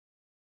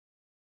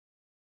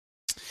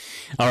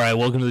All right,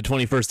 welcome to the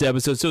 21st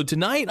episode. So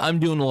tonight I'm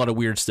doing a lot of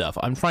weird stuff.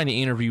 I'm trying to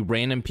interview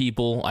random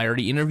people. I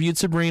already interviewed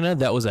Sabrina.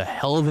 That was a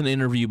hell of an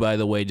interview, by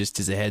the way, just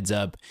as a heads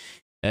up.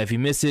 If you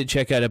missed it,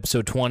 check out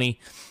episode 20.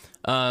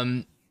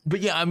 But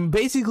yeah, I'm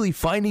basically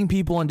finding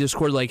people on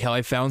Discord like how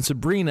I found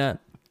Sabrina.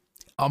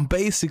 I'm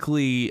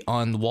basically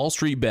on Wall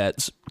Street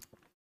Bets.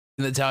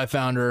 And that's how I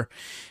found her.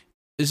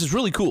 This is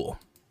really cool.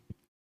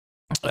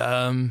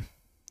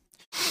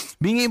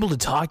 Being able to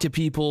talk to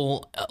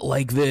people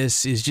like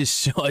this is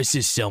it's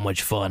just so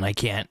much fun. I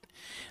can't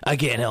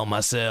help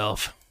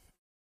myself.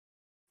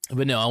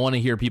 But no, I want to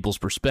hear people's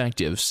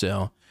perspectives,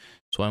 so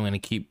I'm going to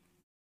keep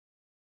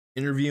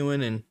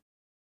interviewing and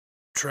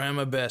trying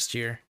my best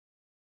here.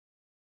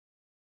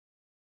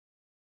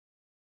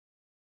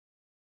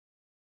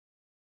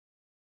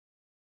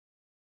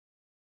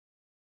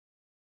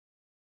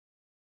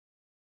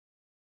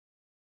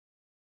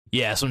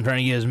 Yeah, so I'm trying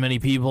to get as many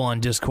people on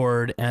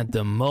Discord at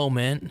the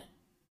moment.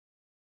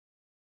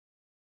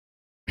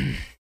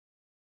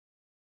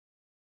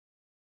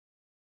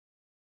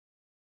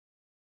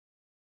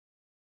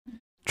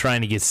 Trying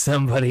to get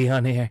somebody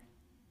on here.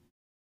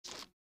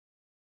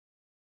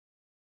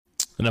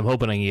 And I'm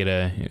hoping I can get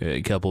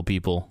a couple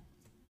people.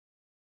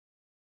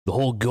 The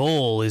whole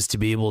goal is to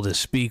be able to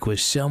speak with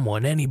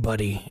someone,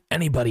 anybody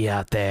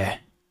out there.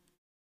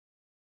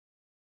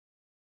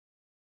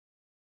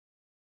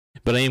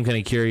 But I am kind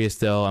of curious,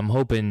 though. I'm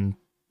hoping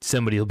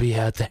somebody will be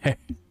out there.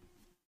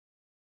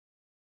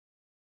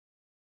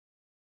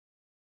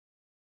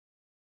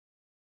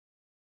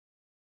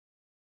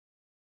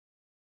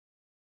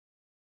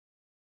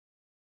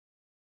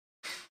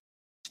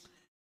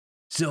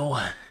 So,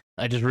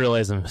 I just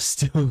realized I'm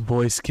still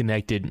voice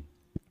connected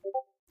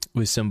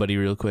with somebody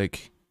real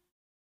quick.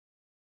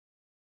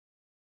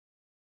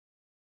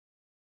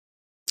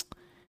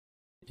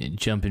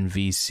 Jumping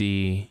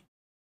VC.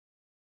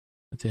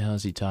 What the hell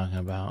is he talking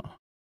about?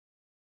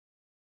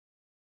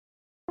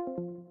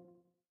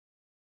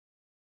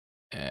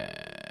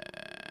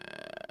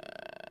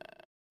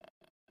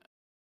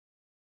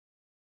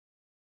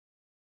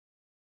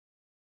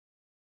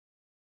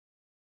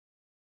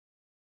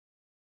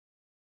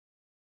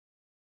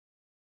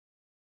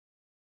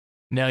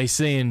 Now he's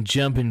saying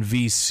jump in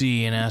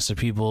VC and ask the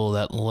people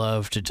that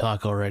love to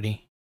talk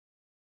already.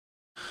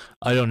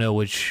 I don't know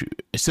which.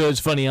 So it's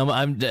funny.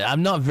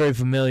 I'm not very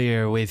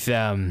familiar with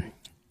the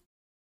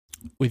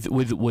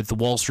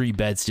Wall Street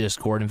Bets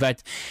Discord. In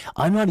fact,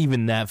 I'm not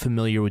even that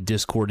familiar with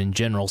Discord in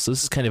general. So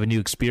this is kind of a new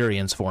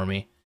experience for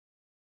me.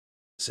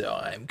 So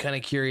I'm kind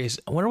of curious.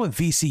 I wonder what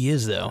VC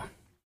is, though.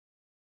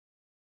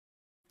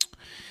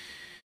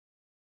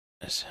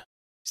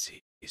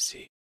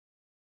 VC.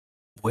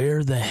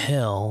 Where the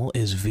hell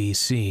is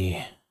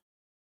VC?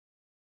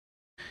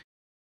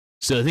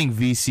 So I think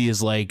VC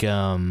is like,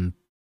 yeah,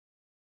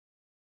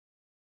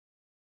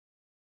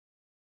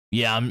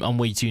 I'm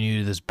way too new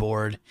to this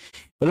board.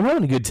 But I'm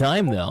having a good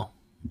time, though.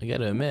 I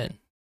gotta admit.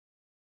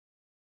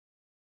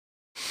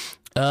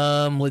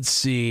 Let's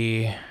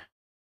see.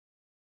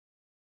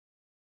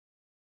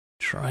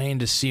 Trying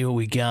to see what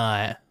we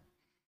got.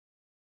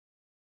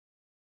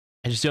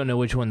 I just don't know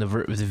which one the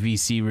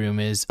VC room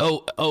is.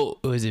 Oh,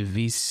 is it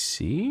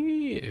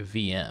VC or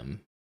VM?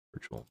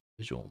 Virtual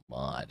Visual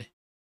Mod.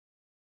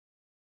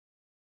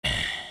 I'm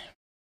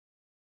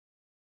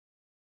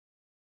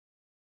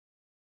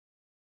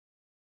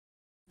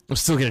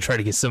still going to try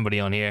to get somebody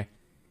on here.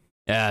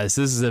 So this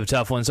is a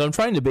tough one. So I'm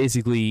trying to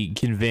basically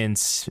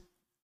convince,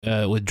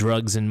 with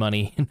drugs and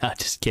money, not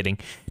just kidding,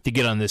 to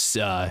get on this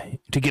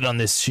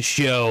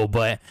show,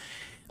 but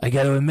I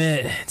got to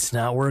admit, it's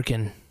not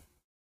working.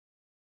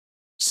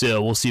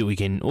 So we'll see what we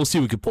can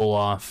pull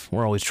off.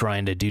 We're always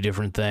trying to do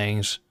different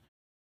things.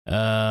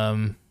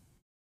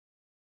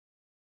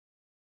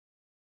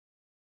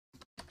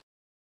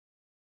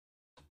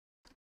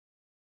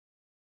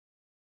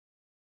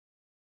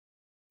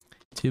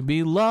 To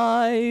be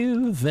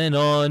live and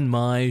on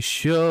my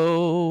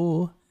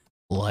show,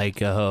 like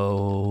a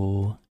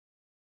hoe.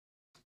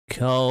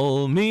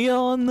 Call me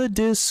on the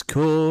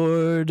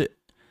Discord,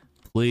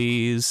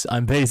 please.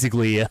 I'm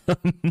basically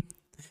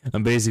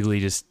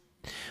just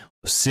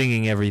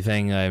singing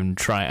everything. I'm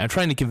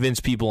trying to convince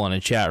people on a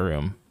chat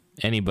room,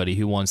 anybody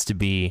who wants to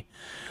be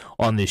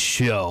on this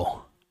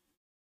show.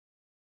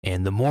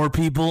 And the more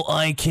people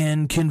I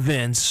can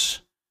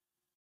convince,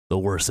 the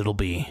worse it'll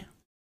be.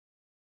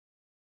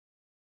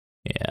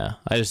 Yeah,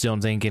 I just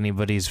don't think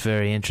anybody's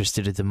very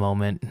interested at the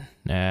moment.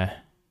 Nah.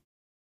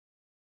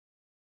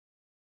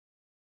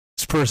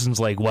 This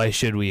person's like, why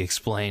should we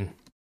explain?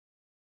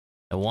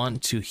 I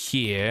want to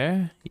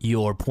hear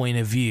your point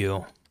of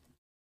view.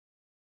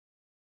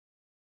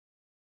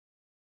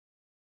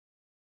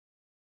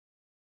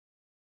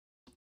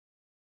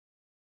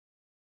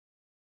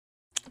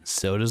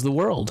 So does the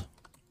world.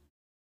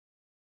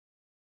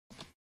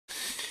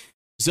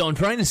 So I'm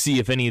trying to see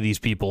if any of these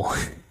people,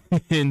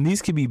 and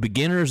these could be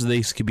beginners,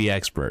 these could be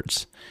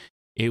experts.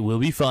 It will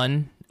be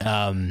fun.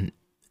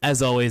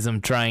 As always,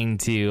 I'm trying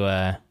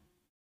to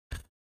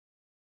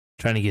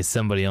get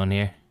somebody on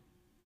here.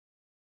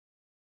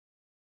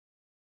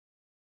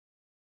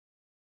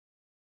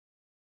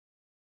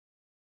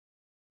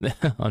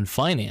 On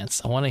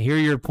finance. I want to hear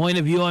your point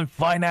of view on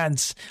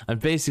finance. I'm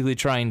basically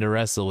trying to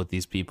wrestle with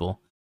these people.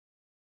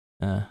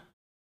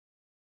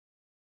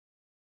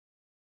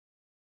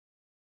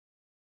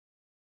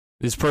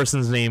 This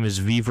person's name is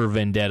V for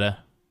Vendetta.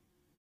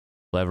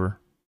 Clever.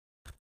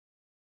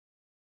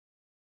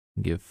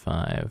 Give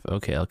 5.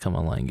 Okay, I'll come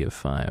online and give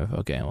 5.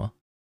 Okay, well,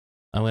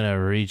 I'm going to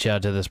reach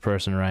out to this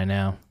person right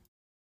now.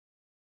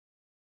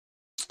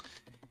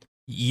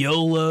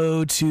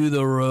 YOLO to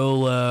the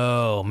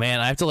Rolo. Man,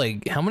 I have to,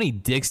 like, how many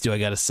dicks do I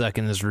got to suck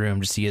in this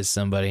room just to get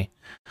somebody?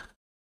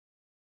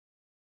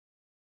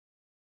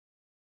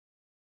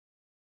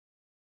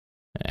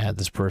 Add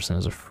this person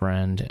as a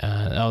friend.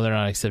 Oh, they're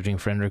not accepting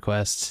friend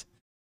requests.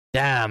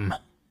 Damn.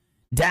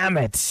 Damn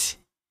it.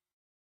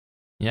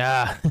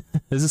 Yeah.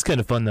 This is kind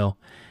of fun, though.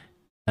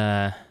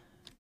 I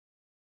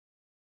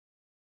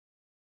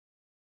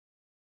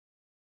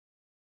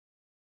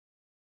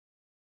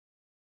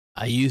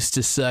used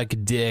to suck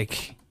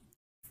dick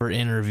for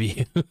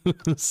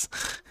interviews.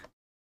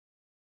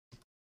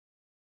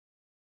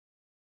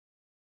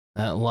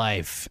 That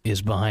life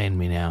is behind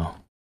me now.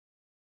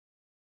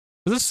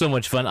 This is so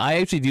much fun. I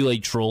actually do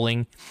like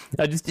trolling.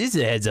 Just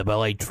a heads up, I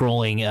like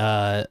trolling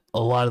a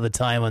lot of the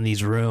time on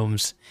these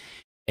rooms.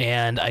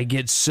 And I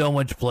get so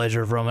much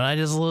pleasure from it. I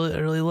just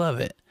really love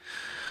it.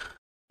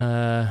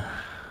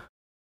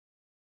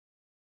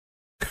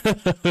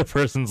 The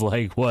person's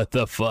like, what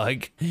the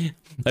fuck?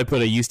 I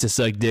put I used to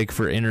suck dick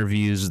for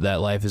interviews.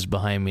 That life is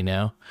behind me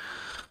now.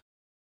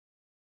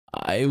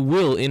 I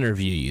will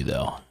interview you,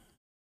 though.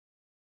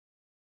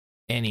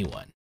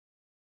 Anyone.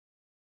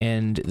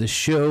 And the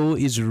show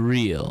is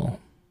real.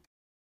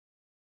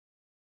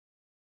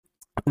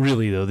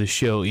 Really, though, the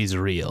show is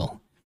real.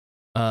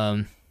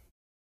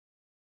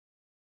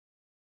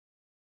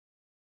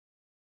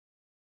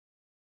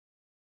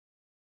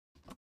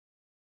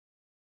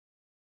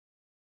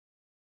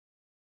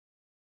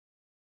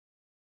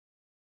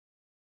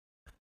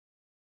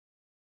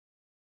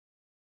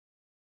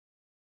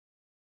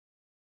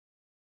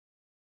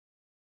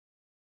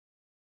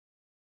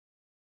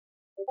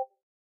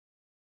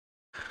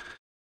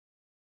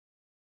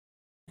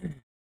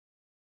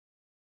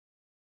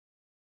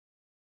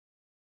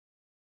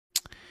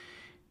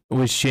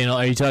 Which channel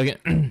are you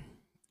talking?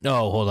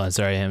 Oh, hold on.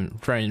 Sorry, I'm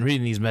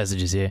reading these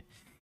messages here.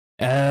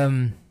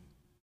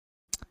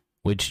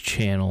 Which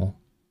channel?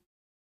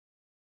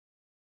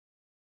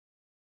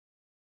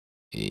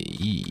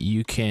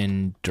 You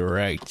can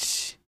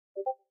direct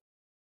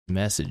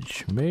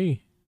message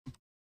me.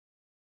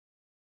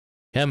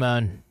 Come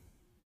on.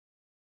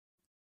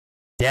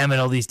 Damn it,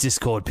 all these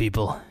Discord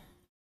people.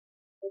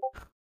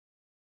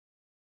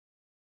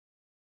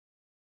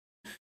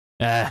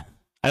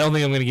 I don't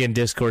think I'm gonna get a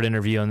Discord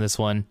interview on this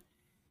one.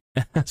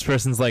 This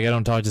person's like, I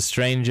don't talk to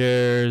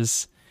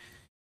strangers.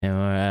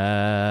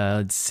 And,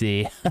 let's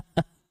see.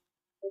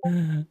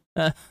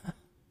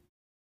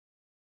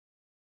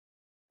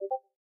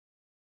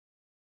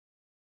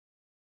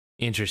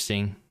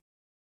 Interesting.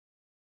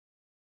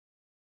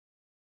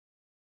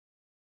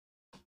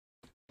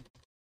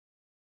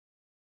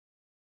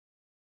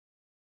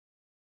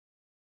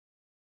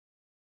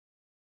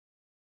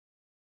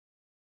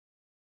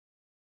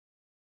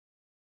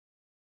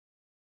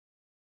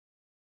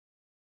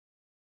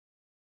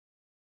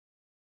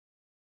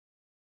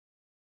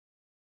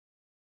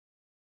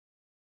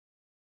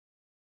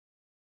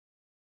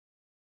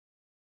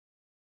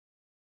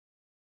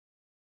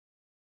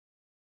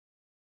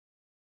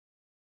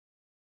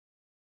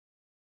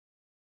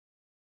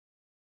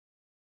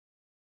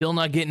 Still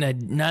not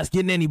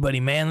getting anybody,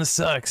 man. This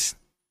sucks.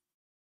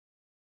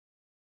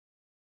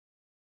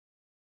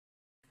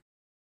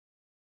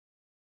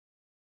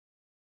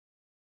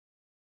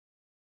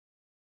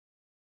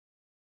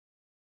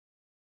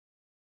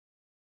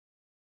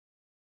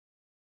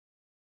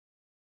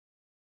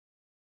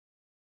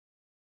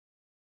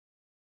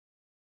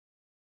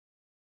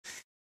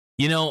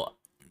 You know,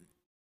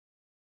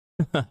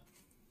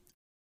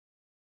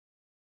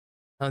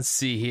 let's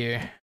see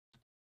here.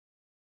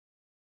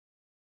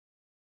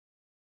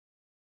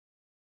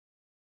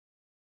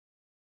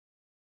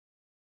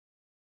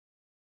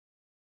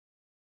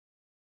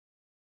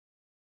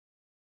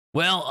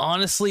 Well,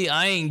 honestly,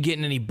 I ain't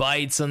getting any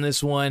bites on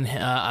this one.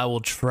 I will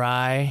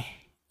try.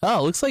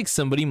 Oh, looks like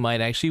somebody might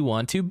actually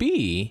want to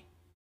be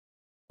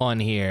on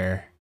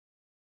here.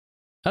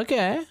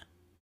 Okay.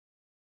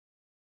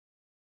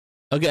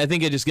 Okay, I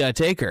think I just gotta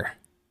take her.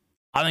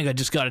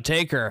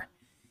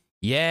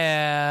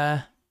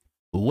 Yeah.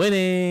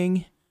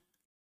 Winning.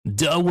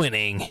 Duh,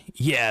 winning.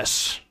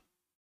 Yes.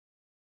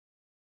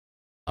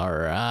 All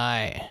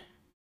right.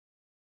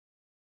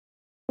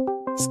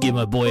 Let's give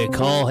my boy a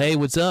call. Hey,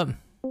 what's up?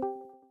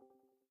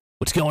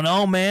 What's going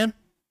on, man?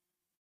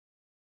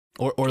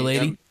 Or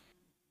lady?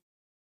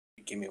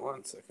 Give me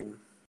 1 second.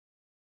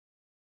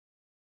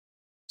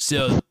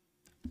 So,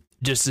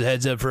 just a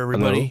heads up for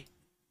everybody.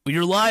 Hello?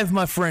 You're live,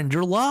 my friend.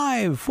 You're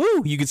live.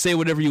 Woo! You can say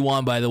whatever you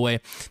want, by the way.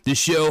 This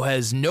show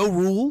has no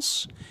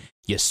rules.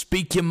 You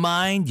speak your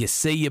mind, you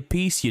say your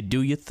piece, you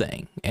do your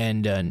thing,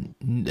 and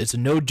it's a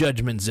no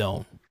judgment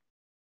zone.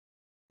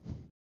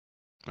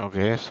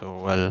 Okay, so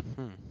well,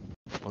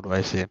 what do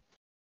I say?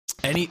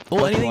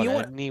 Anything you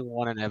want?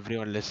 Anyone and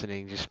everyone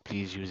listening, just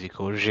please use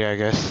Ecosia, I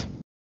guess.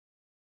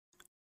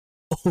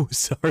 Oh,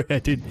 sorry, I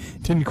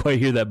didn't quite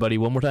hear that, buddy.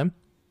 One more time.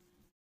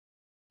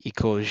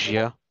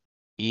 Ecosia,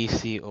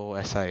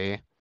 Ecosia.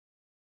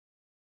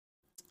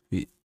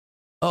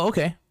 Oh,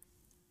 okay.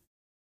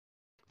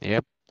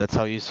 Yep, that's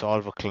how you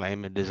solve a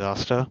climate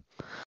disaster.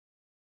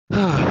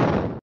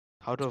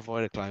 How to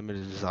avoid a climate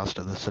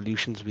disaster, the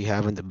solutions we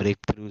have and the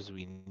breakthroughs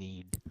we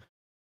need.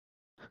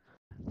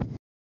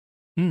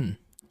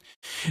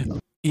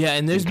 Yeah,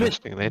 and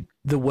right?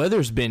 The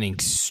weather's been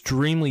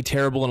extremely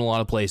terrible in a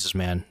lot of places,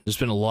 man. There's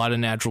been a lot of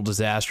natural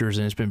disasters,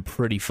 and it's been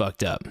pretty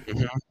fucked up.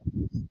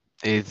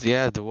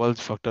 The world's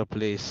fucked up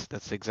place.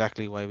 That's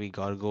exactly why we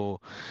gotta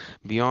go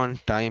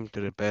beyond time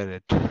to repair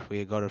it.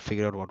 We gotta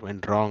figure out what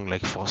went wrong,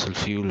 like fossil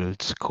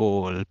fuels,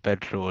 coal,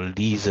 petrol,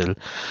 diesel,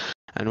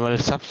 and we'll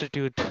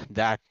substitute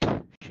that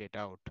shit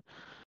out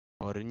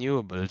for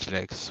renewables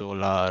like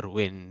solar,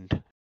 wind,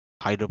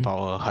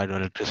 hydropower,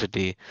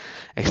 hydroelectricity,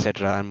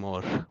 etc., and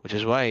more. Which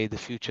is why the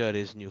future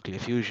is nuclear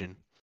fusion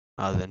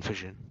rather than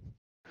fission.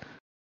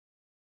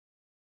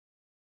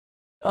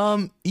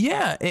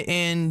 Yeah,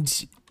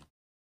 and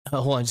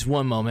hold on, just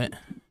one moment.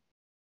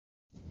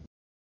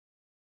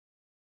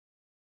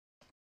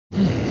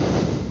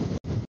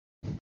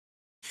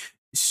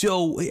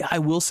 So I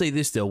will say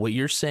this though, what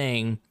you're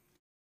saying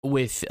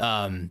with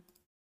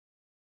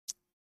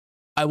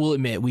I will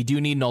admit we do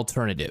need an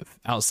alternative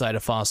outside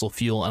of fossil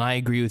fuel, and I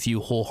agree with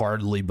you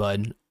wholeheartedly,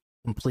 bud,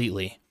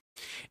 completely.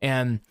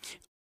 And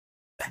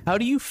how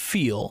do you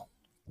feel?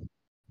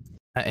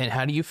 And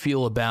how do you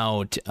feel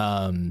about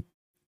what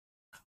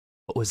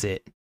was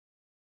it?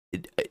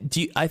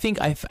 I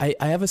think I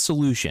have a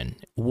solution.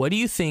 What do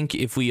you think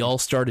if we all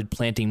started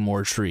planting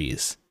more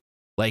trees?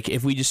 Like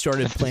if we just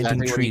started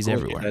planting trees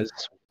everywhere.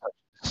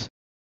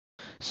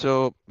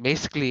 So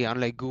basically,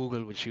 unlike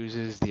Google, which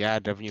uses the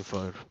ad revenue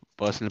for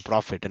personal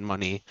profit and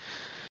money,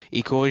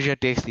 Ecosia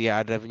takes the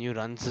ad revenue,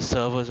 runs the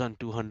servers on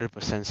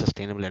 200%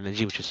 sustainable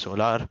energy, which is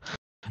solar,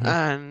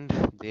 and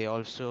they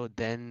also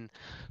then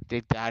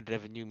take the ad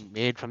revenue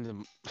made from the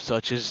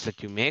searches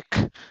that you make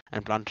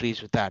and plant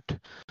trees with that.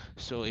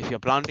 So if you're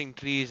planting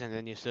trees and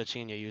then you're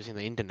searching and you're using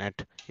the internet,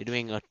 you're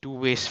doing a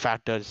two-way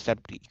factor step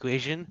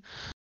equation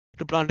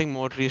to planting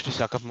more trees to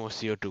suck up more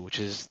CO2, which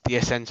is the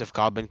essence of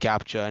carbon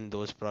capture and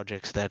those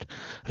projects that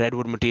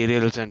Redwood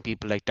Materials and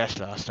people like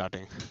Tesla are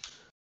starting.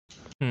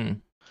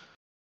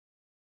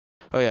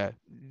 Oh yeah,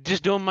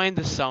 just don't mind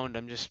the sound.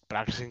 I'm just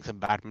practicing some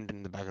badminton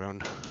in the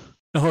background.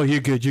 Oh, you're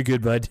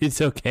good, bud.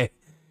 It's okay.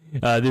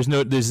 There's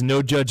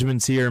no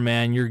judgments here,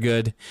 man. You're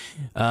good.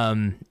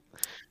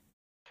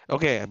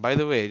 Okay, by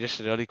the way, just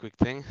a really quick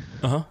thing.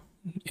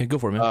 Yeah, go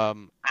for it,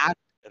 man. At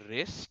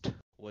Rist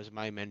was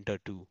my mentor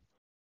too.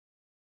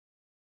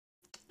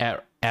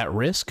 At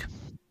risk?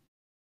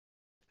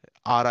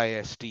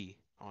 RIST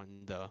on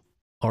the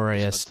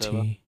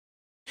RIST.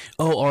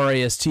 Oh,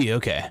 RIST.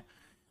 Okay.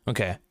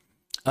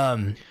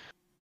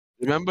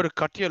 Remember to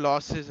cut your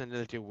losses and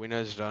let your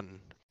winners run.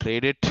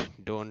 Trade it,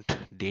 don't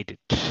date it.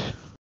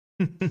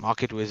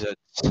 Market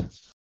wizards.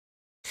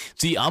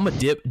 See, I'm a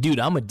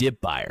dip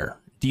buyer.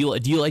 Do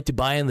you like to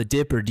buy in the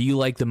dip, or do you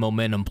like the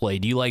momentum play?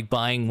 Do you like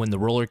buying when the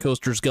roller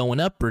coaster's going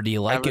up, or do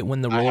you like it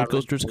when the roller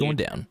coaster's going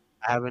down?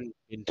 I haven't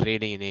been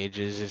trading in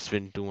ages. It's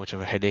been too much of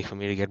a headache for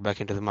me to get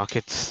back into the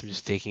markets. I'm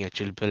just taking a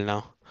chill pill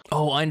now.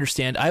 Oh, I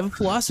understand. I have a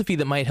philosophy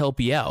that might help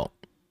you out.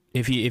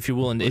 If you're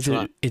willing,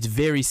 it's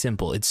very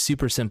simple. It's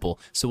super simple.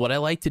 So what I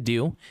like to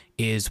do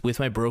is with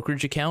my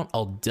brokerage account,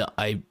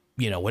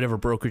 whatever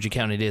brokerage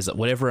account it is,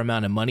 whatever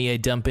amount of money I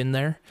dump in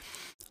there,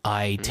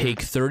 I take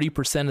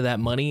 30% of that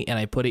money and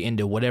I put it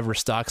into whatever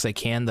stocks I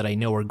can that I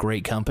know are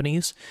great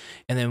companies.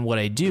 And then what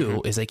I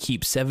do is I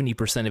keep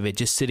 70% of it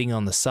just sitting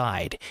on the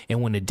side.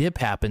 And when a dip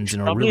happens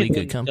in a really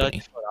good company.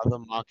 For other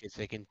markets,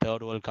 like in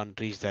third world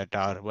countries that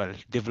are,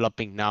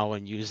 developing now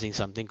and using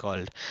something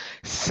called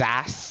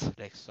SaaS,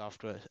 like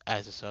software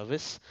as a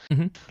service,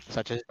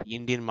 such as the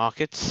Indian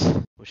markets,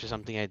 which is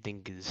something I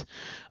think is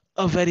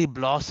a very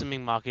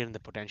blossoming market in the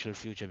potential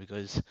future,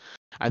 because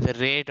at the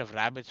rate of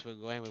rabbits we're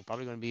going, we're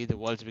probably going to be the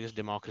world's biggest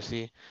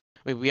democracy.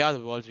 We are the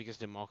world's biggest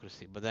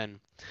democracy, but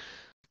then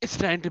it's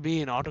trying to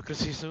be an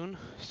autocracy soon.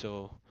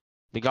 So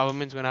the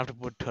government's going to have to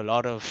put a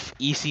lot of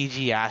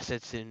ECG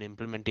assets in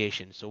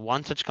implementation. So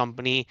one such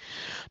company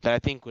that I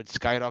think would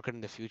skyrocket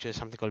in the future is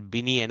something called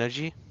Bini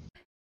Energy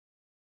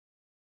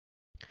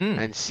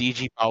and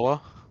CG Power.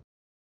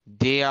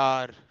 They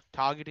are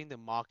targeting the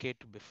market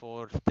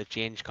before the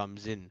change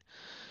comes in.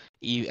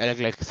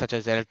 Like such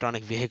as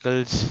electronic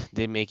vehicles,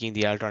 they're making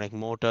the electronic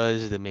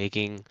motors, they're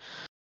making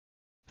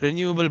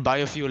renewable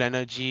biofuel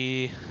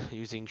energy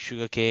using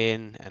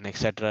sugarcane and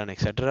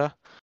etc.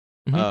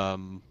 We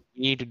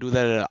need to do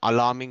that at an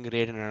alarming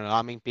rate and an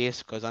alarming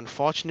pace, because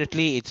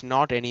unfortunately it's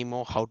not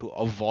anymore how to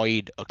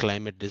avoid a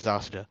climate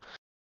disaster.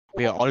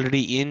 we are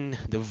already in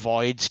the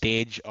void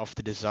stage of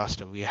the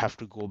disaster. We have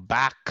to go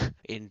back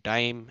in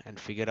time and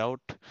figure out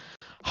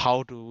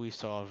how do we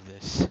solve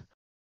this.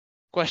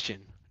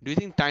 Question: do you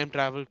think time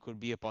travel could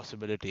be a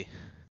possibility?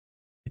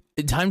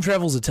 Time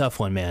travel's a tough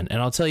one, man,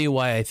 and I'll tell you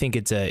why I think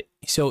it's a.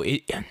 So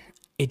it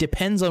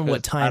depends on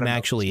what time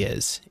actually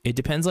is. It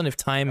depends on if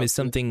time is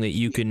something that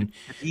you can.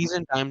 The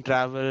reason time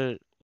travel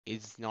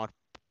is not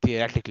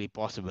theoretically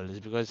possible is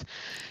because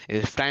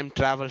if time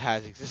travel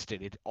has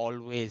existed, it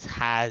always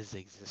has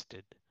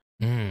existed.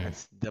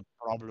 That's the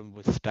problem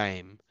with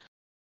time.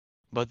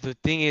 But the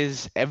thing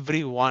is,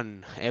 every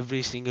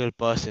single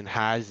person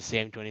has the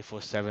same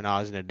 24/7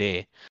 hours in a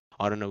day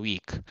or in a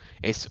week.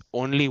 It's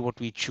only what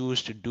we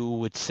choose to do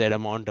with said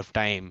amount of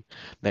time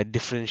that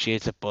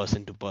differentiates a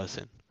person to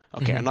person.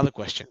 Okay, another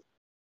question.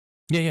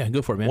 Yeah,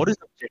 go for it, man. What is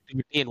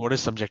objectivity and what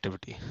is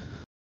subjectivity?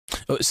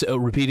 Oh, so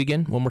repeat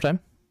again, one more time.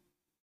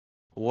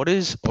 What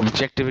is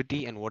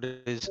objectivity and what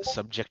is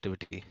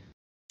subjectivity?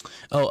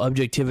 Oh,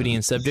 objectivity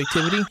and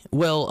subjectivity.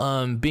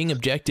 Well, being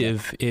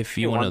objective, if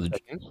you want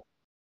to.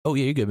 Oh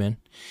yeah, you're good, man.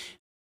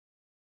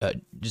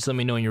 Just let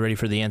me know when you're ready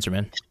for the answer,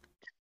 man.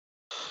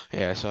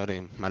 Yeah,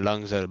 sorry, my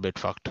lungs are a bit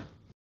fucked.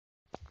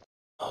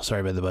 Oh,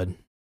 sorry about the bud.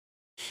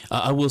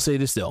 I will say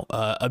this though,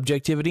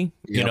 objectivity.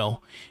 Yep. You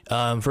know,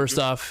 first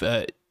off,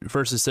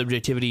 versus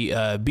subjectivity.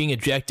 Being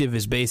objective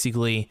is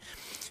basically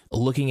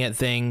looking at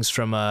things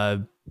from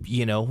a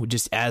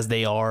just as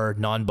they are,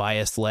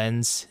 non-biased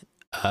lens.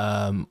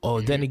 Then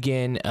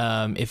again,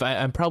 if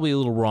I'm probably a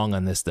little wrong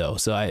on this though,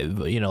 so I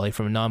like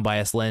from a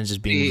non-biased lens,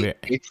 just being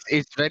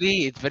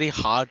it's very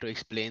hard to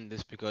explain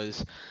this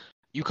because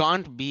you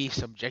can't be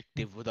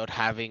subjective without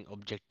having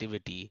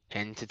objectivity.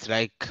 Hence, it's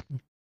like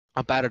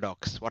a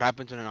paradox. What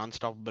happens when an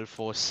unstoppable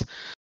force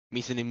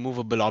meets an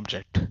immovable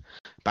object?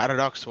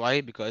 Paradox.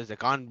 Why? Because there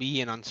can't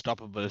be an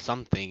unstoppable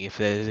something if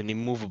there is an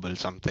immovable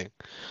something.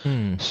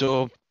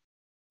 So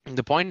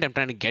the point I'm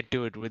trying to get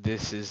to it with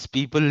this is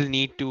people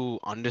need to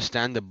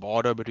understand the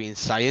border between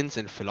science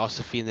and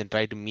philosophy and then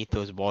try to meet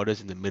those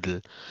borders in the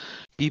middle.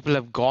 People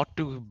have got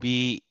to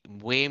be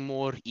way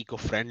more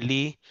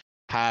eco-friendly,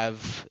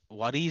 have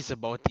worries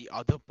about the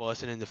other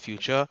person in the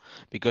future,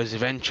 because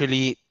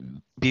eventually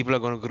people are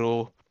going to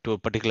grow to a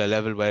particular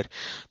level where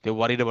they're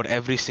worried about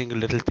every single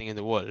little thing in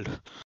the world.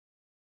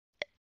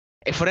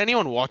 If for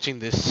anyone watching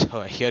this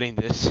or hearing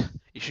this,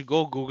 you should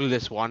go Google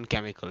this one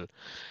chemical.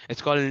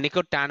 It's called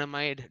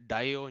nicotinamide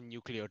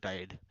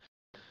dinucleotide.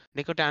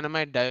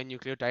 Nicotinamide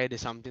dinucleotide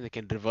is something that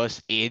can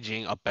reverse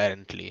aging,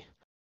 apparently.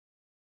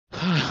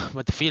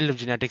 But the field of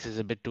genetics is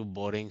a bit too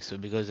boring, so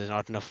because there's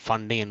not enough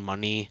funding and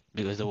money,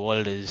 because the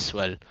world is,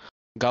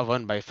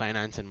 governed by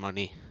finance and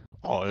money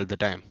all the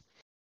time.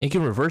 It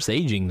can reverse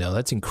aging, though.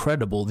 That's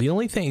incredible. The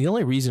only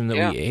reason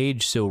that we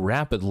age so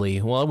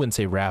rapidly, well, I wouldn't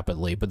say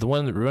rapidly, but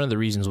one of the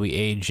reasons we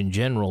age in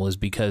general is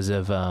because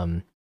of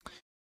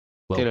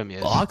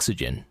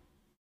oxygen.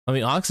 I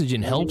mean,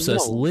 oxygen helps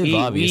us live,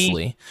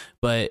 obviously,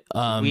 but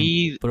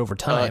over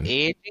time,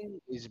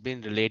 aging has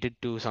been related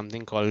to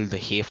something called the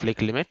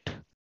Hayflick limit,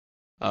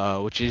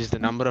 which is the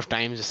number of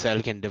times a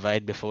cell can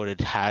divide before it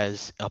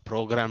has a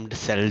programmed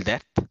cell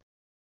death.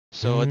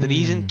 So the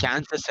reason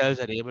cancer cells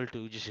are able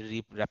to just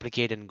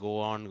replicate and go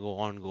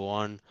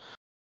on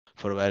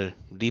for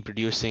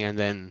reproducing and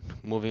then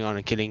moving on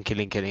and killing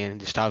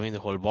and starving the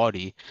whole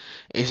body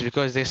is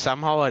because they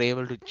somehow are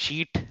able to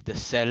cheat the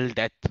cell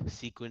death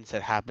sequence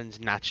that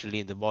happens naturally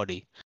in the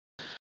body.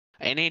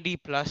 NAD+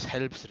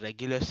 helps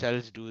regular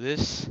cells do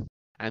this,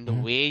 and the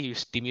way you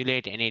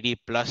stimulate NAD+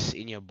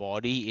 in your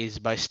body is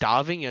by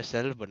starving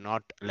yourself, but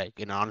not like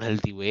in an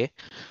unhealthy way.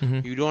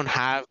 You don't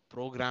have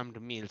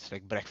programmed meals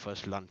like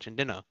breakfast, lunch, and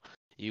dinner.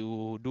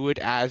 You do it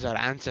as our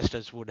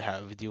ancestors would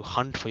have. You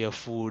hunt for your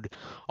food,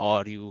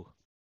 or you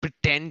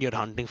pretend you're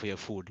hunting for your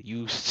food.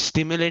 You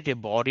stimulate your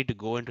body to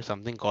go into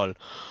something called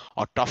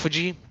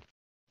autophagy,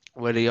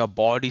 where your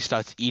body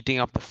starts eating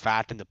up the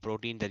fat and the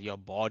protein that your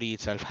body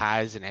itself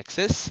has in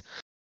excess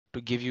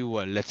to give you,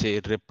 let's say,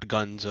 ripped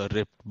guns or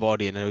ripped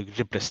body and a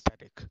ripped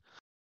aesthetic.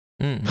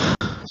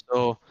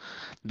 So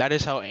that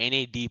is how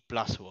NAD+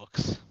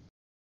 works.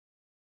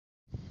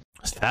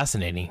 It's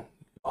fascinating.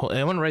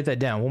 I want to write that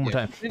down one more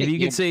time. If you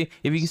could say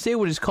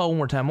what it's called one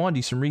more time, I want to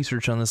do some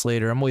research on this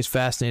later. I'm always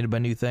fascinated by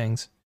new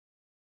things.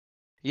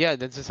 Yeah,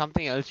 there's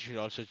something else you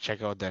should also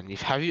check out then.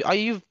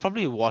 You've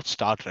probably watched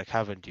Star Trek,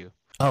 haven't you?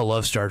 I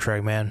love Star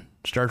Trek, man.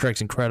 Star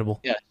Trek's incredible.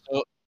 Yeah,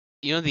 so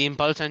you know the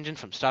impulse engine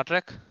from Star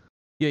Trek?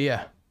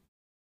 Yeah.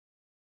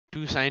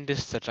 2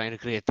 scientists are trying to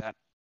create that.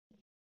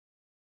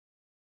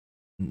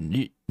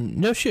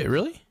 No shit,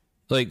 really?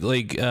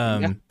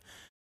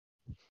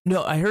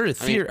 No, I heard a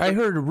theory. I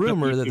heard a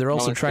rumor that they're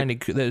also trying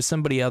to. There's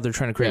somebody out there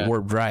trying to create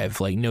warp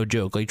drive. Like, no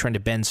joke. Like trying to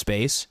bend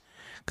space.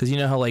 Because you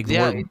know how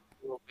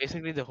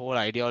basically the whole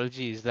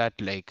ideology is that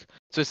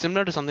so it's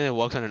similar to something that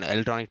works on an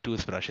electronic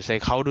toothbrush. It's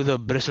like, how do the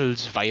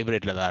bristles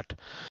vibrate like that?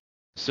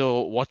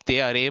 So what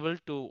they are able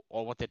to,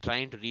 or what they're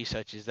trying to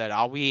research, is that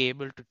are we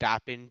able to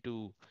tap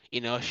into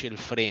inertial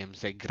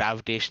frames like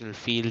gravitational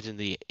fields in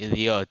the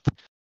earth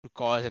to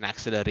cause an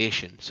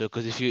acceleration. So,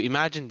 because if you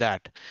imagine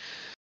that,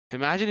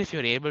 imagine if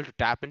you're able to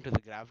tap into the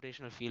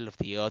gravitational field of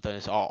the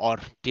Earth or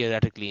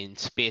theoretically in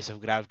space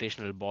of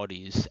gravitational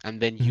bodies and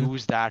then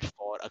use that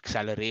for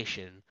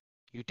acceleration.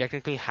 You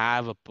technically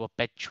have a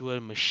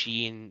perpetual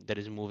machine that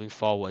is moving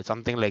forward,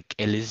 something like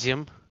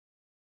Elysium.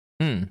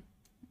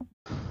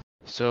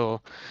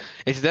 So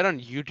it's there on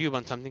YouTube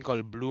on something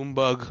called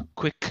Bloomberg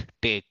Quick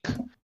Take.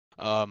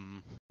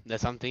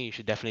 That's something you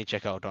should definitely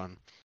check out on.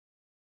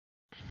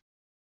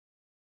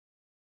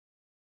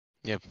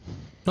 Yep.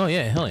 Oh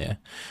yeah, hell yeah!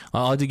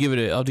 I'll have to give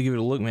it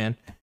a look, man.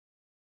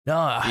 No,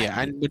 yeah,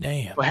 and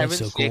damn, for heaven's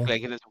so sake, cool.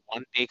 like, there's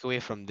one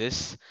takeaway from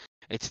this.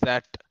 It's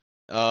that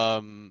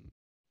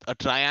a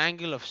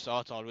triangle of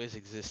sorts always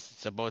exists.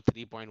 It's about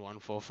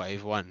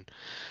 3.1451,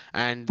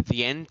 and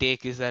the end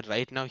take is that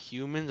right now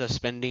humans are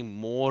spending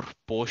more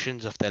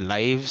portions of their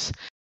lives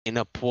in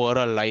a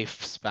poorer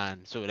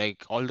lifespan. So,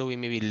 like, although we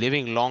may be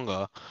living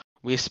longer,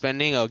 we're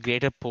spending a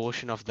greater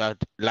portion of that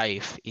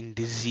life in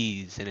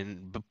disease and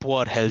in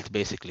poor health,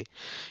 basically.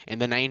 In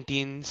the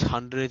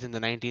 1900s and the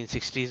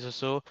 1960s or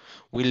so,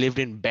 we lived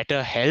in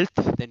better health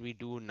than we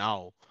do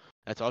now.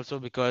 That's also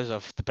because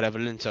of the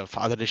prevalence of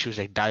other issues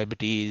like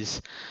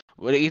diabetes.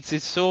 Well,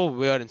 it's so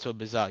weird and so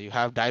bizarre. You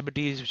have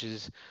diabetes, which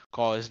is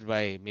caused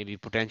by maybe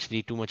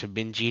potentially too much of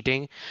binge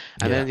eating,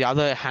 and then on the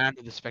other hand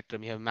of the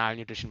spectrum, you have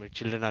malnutrition, where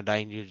children are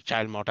dying due to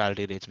child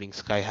mortality rates being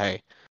sky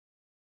high.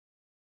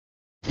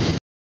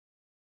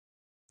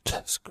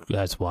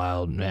 That's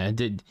wild, man.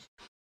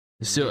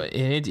 So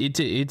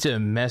it's a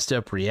messed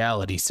up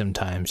reality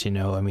sometimes, you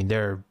know. I mean,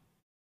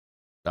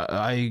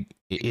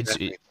 it's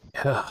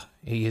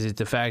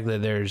the fact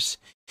that there's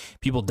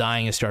people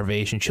dying of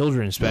starvation,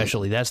 children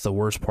especially. That's the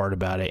worst part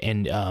about it.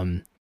 And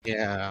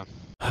yeah,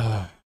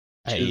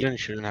 children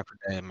shouldn't have to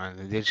die,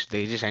 man.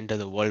 They just enter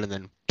the world and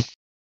then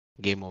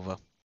game over.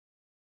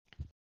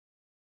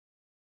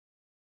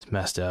 It's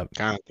messed up.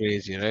 Kind of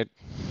crazy, right?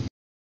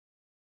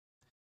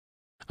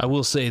 I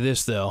will say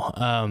this though.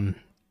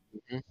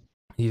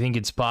 You think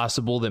it's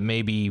possible that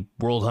maybe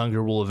world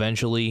hunger will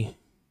eventually,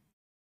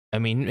 I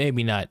mean,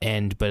 maybe not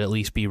end, but at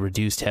least be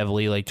reduced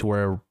heavily, like to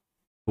where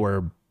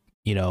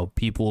you know,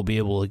 people will be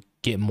able to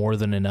get more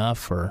than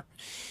enough? Or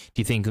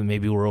do you think that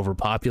maybe we're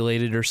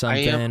overpopulated or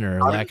something, or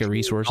lack of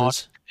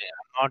resources?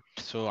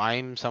 So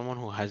I'm someone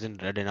who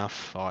hasn't read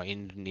enough or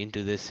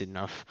into this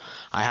enough.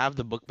 I have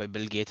the book by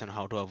Bill Gates on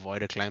how to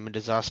avoid a climate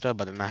disaster,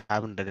 but then I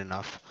haven't read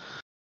enough.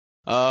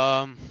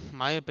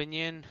 My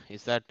opinion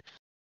is that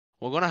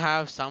we're gonna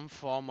have some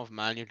form of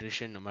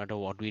malnutrition no matter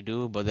what we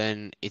do, but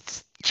then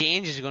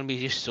change is gonna be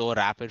just so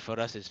rapid for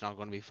us. It's not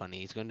gonna be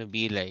funny. It's gonna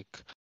be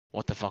like,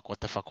 what the fuck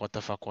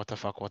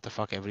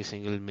every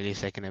single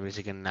millisecond, every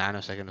single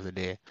nanosecond of the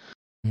day.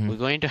 We're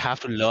going to have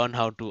to learn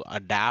how to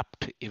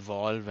adapt,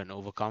 evolve, and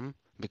overcome,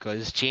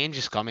 because change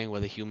is coming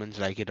whether humans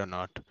like it or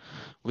not.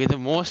 We're the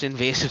most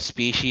invasive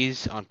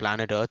species on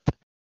planet Earth,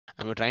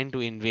 and we're trying to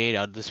invade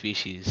other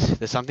species.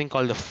 There's something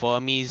called the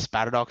Fermi's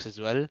paradox as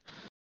well,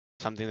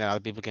 something that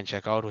other people can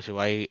check out, which is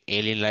why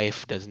alien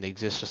life doesn't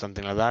exist or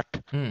something like that.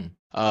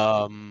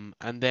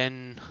 And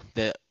then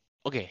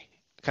okay,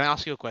 can I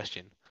ask you a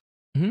question?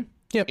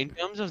 Yep. In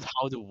terms of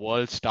how the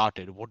world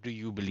started, what do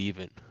you believe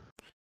in?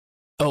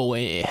 Oh,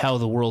 how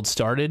the world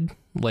started?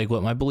 Like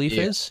what my belief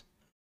is?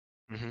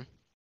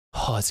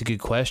 Oh, that's a good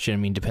question. I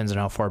mean, depends on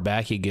how far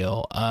back you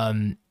go.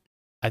 I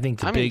think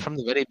from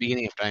the very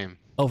beginning of time.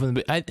 Oh,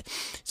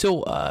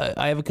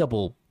 I have a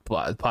couple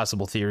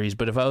possible theories,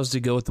 but if I was to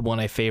go with the one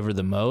I favor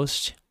the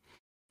most,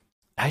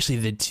 actually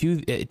the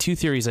two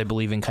theories I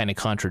believe in kind of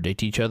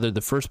contradict each other.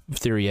 The first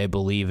theory I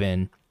believe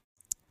in,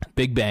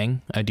 Big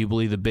Bang. I do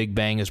believe the Big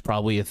Bang is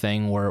probably a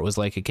thing where it was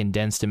like a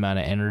condensed amount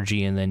of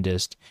energy and then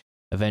just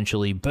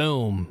eventually,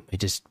 boom, it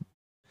just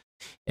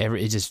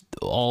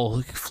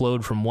all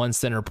flowed from one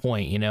center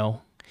point, you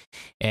know,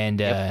 and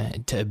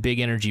to a big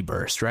energy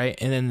burst, right?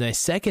 And then the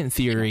second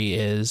theory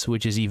is,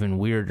 which is even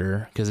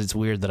weirder, because it's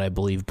weird that I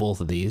believe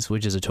both of these,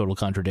 which is a total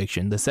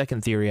contradiction. The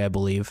second theory I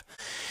believe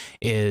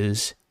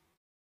is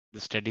the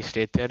steady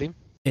state theory,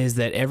 is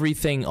that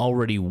everything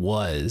already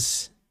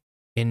was,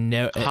 and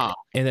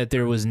that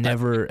there was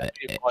never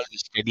called the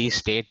steady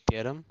state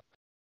theorem.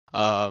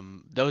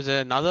 There was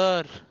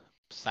another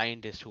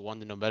scientist who won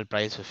the Nobel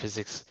Prize for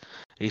Physics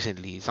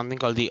recently, something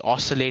called the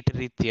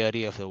oscillatory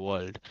theory of the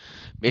world.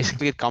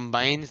 Basically, it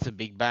combines the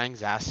Big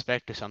Bang's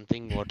aspect to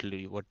something what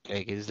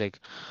is like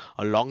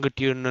a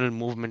longitudinal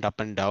movement up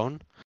and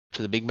down.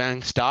 So the Big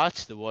Bang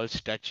starts, the world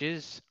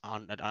stretches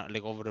on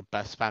like over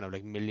a span of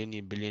like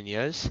billion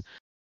years,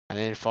 and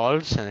then it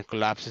falls and it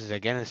collapses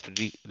again. It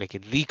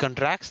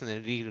recontracts and then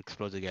it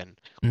re-explodes again.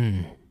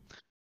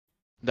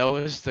 That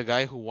was the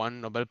guy who won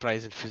Nobel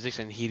Prize in Physics,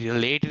 and he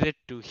related it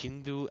to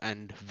Hindu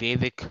and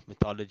Vedic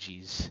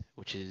mythologies,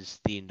 which is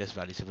the Indus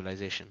Valley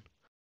civilization.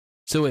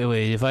 So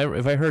wait, if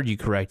I heard you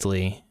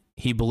correctly,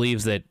 he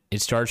believes that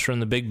it starts from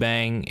the Big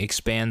Bang,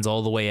 expands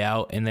all the way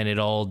out, and then it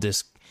all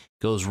just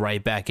goes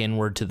right back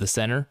inward to the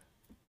center?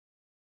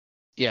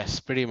 Yes,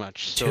 pretty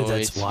much. Dude, So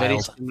that's it's very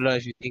wild. similar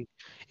if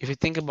you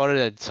think about it,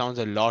 it sounds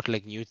a lot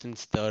like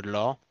Newton's third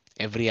law.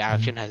 Every Mhm.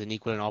 action has an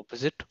equal and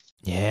opposite.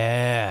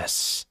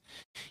 Yes.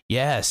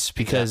 Yes,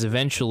 because Exactly.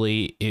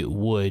 eventually it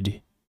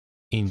would,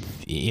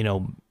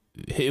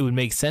 it would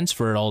make sense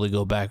for it all to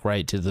go back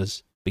right to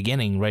this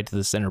beginning, right to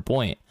the center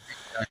point.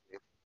 Exactly.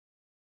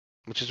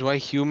 Which is why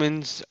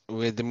humans,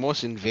 we're the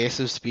most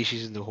invasive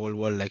species in the whole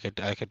world, like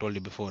I told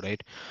you before,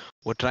 right?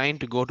 We're trying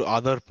to go to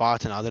other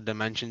parts and other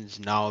dimensions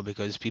now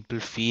because people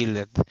feel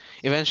that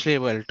eventually,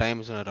 well,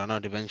 time is gonna run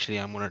out. Eventually,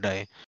 I'm gonna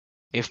die.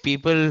 If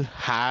people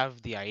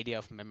have the idea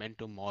of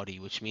memento mori,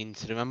 which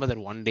means remember that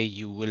one day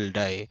you will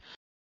die,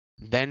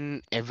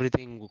 then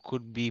everything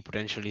could be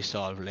potentially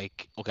solved.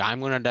 Like, okay, I'm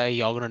gonna die,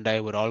 you're gonna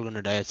die, we're all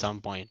gonna die at some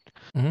point.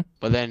 Mm-hmm.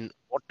 But then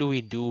what do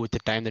we do with the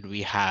time that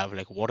we have?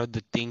 Like, what are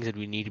the things that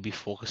we need to be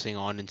focusing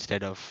on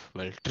instead of,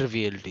 well,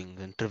 trivial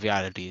things and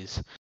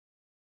trivialities?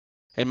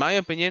 In my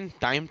opinion,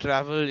 time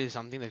travel is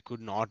something that could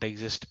not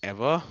exist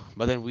ever,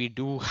 but then we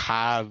do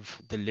have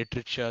the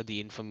literature,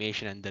 the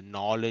information, and the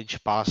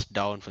knowledge passed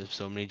down for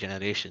so many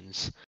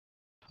generations.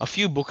 A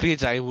few book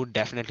reads I would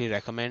definitely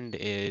recommend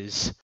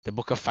is The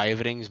Book of Five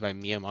Rings by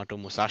Miyamoto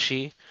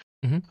Musashi,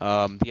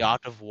 Mm-hmm. The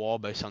Art of War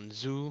by Sun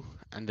Tzu,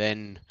 and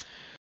then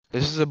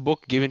this is a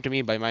book given to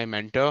me by my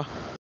mentor,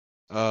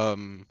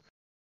 um,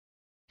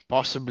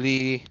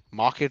 possibly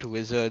Market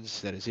Wizards,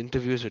 that is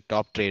Interviews with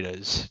Top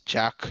Traders,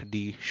 Jack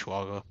D.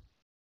 Schwager.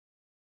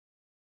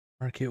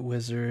 Market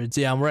Wizards.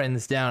 Yeah, I'm writing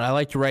this down. I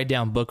like to write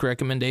down book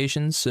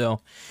recommendations.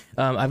 So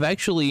I've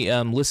actually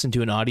listened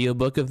to an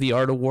audiobook of The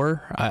Art of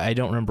War. I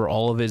don't remember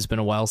all of it. It's been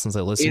a while since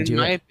I listened In to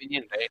my it.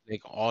 opinion, right,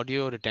 like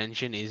audio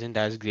retention isn't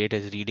as great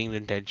as reading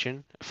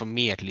retention, for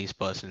me at least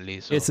personally.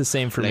 It's So, the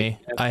same for like, me.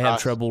 I have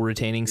trouble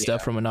retaining yeah.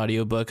 stuff from an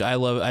audiobook. I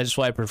just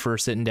why I prefer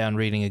sitting down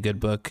reading a good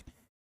book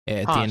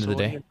at the end of So the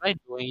what you day. can try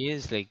doing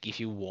is like if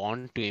you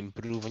want to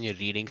improve on your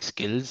reading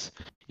skills,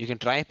 you can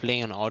try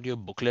playing an audio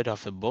booklet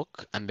of the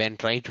book and then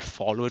try to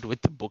follow it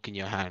with the book in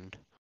your hand.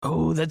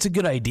 Oh, that's a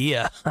good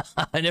idea.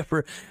 I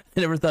never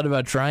thought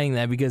about trying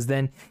that because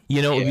then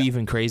it would be Yeah.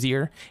 even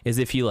crazier is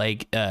if you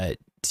like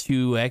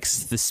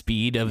 2x the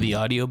speed of the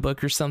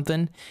audiobook or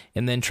something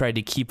and then try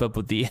to keep up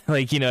with the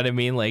like what I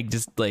mean? Like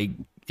just like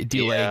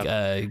do like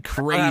Yeah. a What happens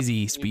crazy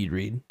when you speed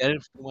read.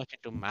 delve too much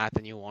into math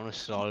and you want to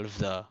solve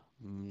the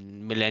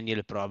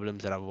millennial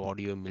problems that have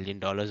audio $1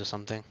 million or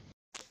something?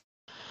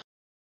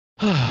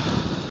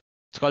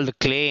 It's called the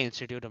Clay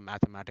Institute of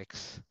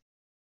Mathematics.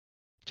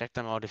 Check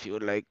them out if you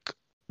would like.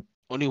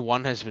 Only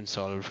one has been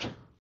solved.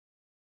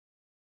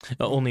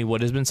 Only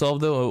what has been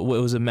solved though?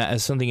 What was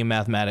something in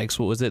mathematics?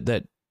 What was it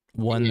that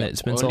one Yeah,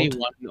 that's been solved?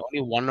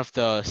 only one of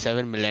the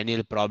seven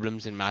millennial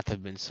problems in math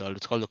have been solved.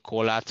 It's called the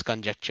Collatz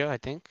conjecture, I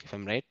think, if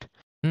I'm right.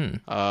 Hmm.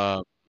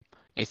 Uh,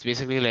 it's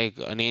basically like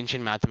an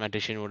ancient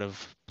mathematician would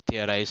have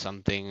theorized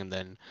something and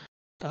then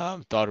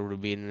thought it would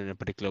have been in a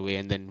particular way,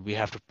 and then we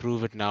have to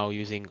prove it now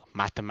using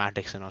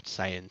mathematics and not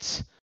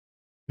science.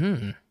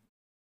 Hmm.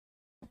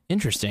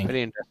 Interesting.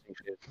 Very interesting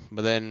shit.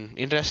 But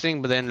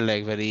then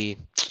like very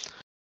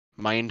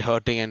mind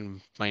hurting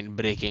and mind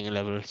breaking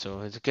level.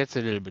 So it gets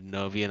a little bit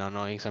nervy and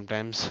annoying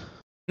sometimes.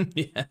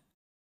 Yeah.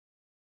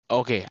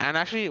 Okay, and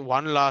actually,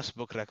 one last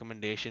book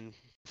recommendation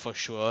for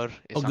sure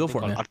is Oh, go something for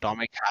it, called man.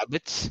 Atomic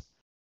Habits.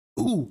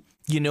 Ooh,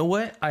 you know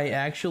what? I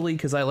actually,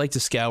 because I like to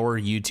scour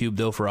YouTube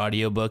though for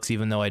audiobooks,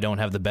 even though I don't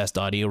have the best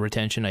audio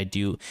retention, I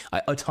do.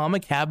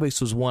 Atomic Habits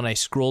was one I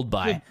scrolled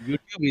by.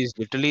 YouTube is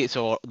literally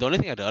so. The only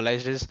thing I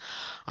realized is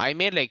I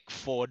made like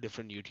 4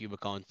 different YouTube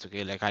accounts.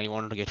 Okay, like I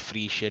wanted to get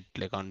free shit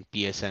like on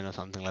PSN or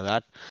something like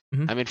that.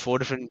 Mhm. I made 4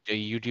 different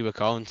YouTube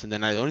accounts, and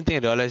then the only thing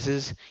I realized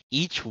is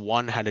each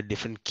one had a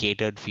different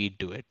catered feed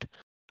to it.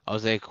 I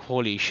was like,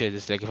 holy shit!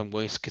 It's like if I'm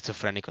going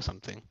schizophrenic or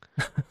something.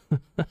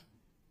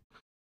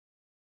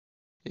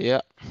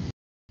 Yeah,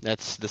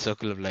 that's the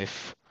circle of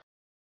life.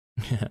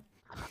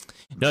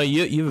 No,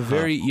 you have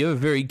a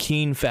very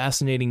keen,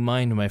 fascinating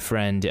mind, my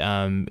friend.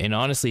 And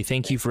honestly,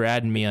 thank you for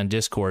adding me on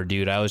Discord,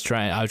 dude. I was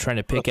trying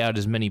to pick out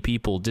as many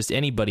people, just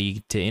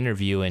anybody to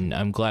interview, and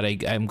I'm glad I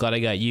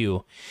got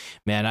you,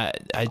 man.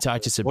 I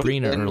talked to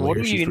Sabrina What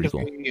earlier. are She's you pretty cool.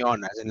 interviewing me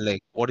on? As in,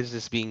 like, what is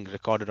this being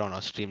recorded on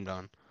or streamed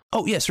on?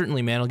 Oh yeah,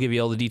 certainly, man. I'll give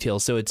you all the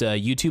details. So it's a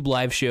YouTube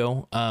live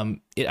show. I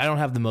don't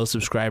have the most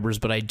subscribers,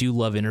 but I do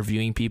love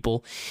interviewing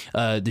people.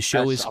 The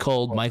show is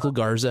called Michael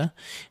Garza.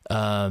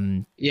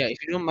 Yeah, if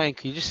you don't mind,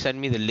 can you just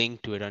send me the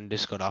link to it on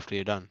Discord after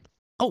you're done?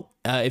 Oh,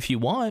 if you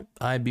want,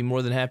 I'd be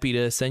more than happy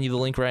to send you the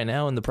link right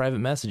now in the private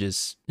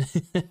messages.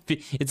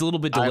 It's a little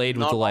bit delayed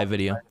with the live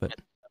video, but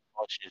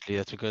Unfortunately,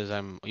 that's because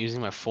I'm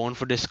using my phone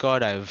for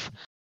Discord. I've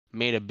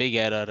made a big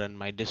error and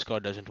my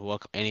Discord doesn't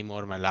work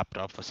anymore on my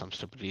laptop for some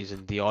stupid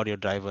reason. The audio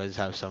drivers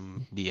have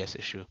some BS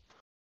issue.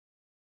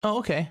 oh,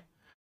 okay.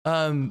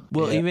 Well,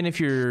 Yeah. even if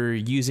you're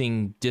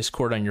using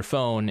Discord on your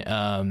phone,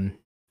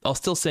 I'll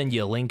still send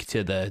you a link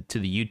to the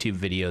YouTube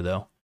video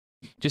though,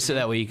 just so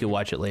that way you can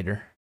watch it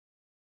later.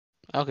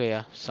 Okay,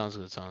 yeah, sounds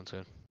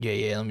good.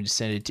 Yeah. Let me just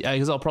send it to you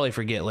because I'll probably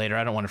forget later.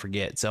 I don't want to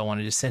forget, so I want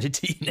to just send it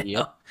to you now.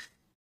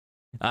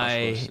 Yep.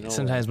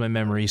 Sometimes my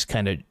memory's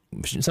kind of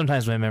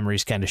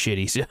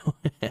shitty. So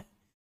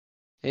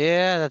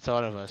yeah, that's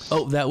all of us.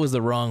 oh, that was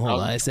the wrong.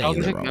 Hold on, I sent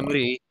you the wrong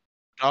one.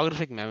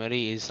 Photographic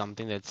memory is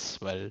something that's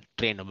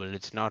trainable.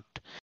 It's not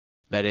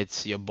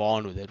that you're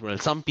born with it. Well,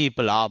 some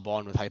people are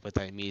born with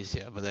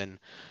hyperthymesia, but then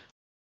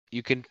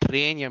you can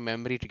train your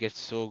memory to get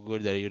so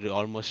good that you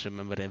almost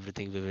remember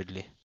everything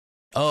vividly.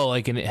 Oh,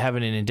 like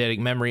having an eidetic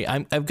memory.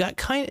 I've got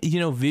kind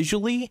of,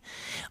 visually,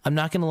 I'm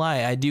not going to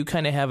lie, I do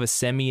kind of have a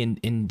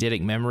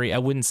semi-eidetic memory. I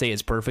wouldn't say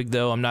it's perfect,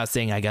 though. I'm not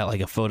saying I got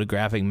like a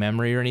photographic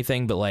memory or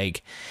anything, but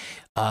like,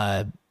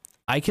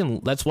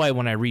 that's why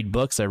when I read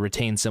books, I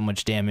retain so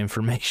much damn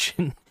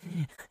information.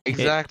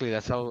 Exactly.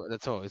 That's all.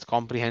 It's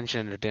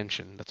comprehension and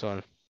retention. That's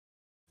all.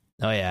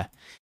 Oh, yeah.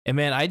 And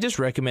man, I just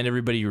recommend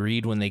everybody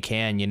read when they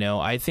can.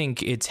 I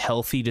think it's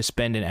healthy to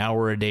spend an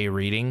hour a day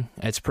reading.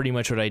 That's pretty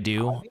much what I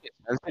do. I think it's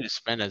healthy to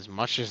spend as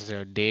much as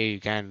a day you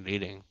can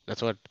reading.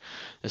 That's what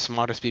the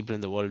smartest people in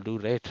the world do,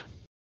 right?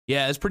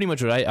 Yeah, that's pretty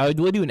much what I would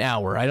do. An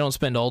hour. I don't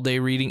spend all day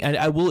reading. And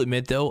I will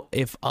admit, though,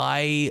 if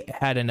I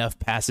had enough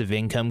passive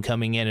income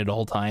coming in at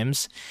all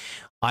times,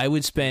 I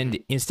would spend,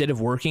 instead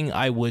of working,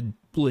 I would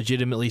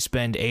legitimately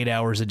spend 8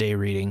 hours a day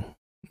reading.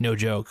 No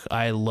joke.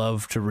 I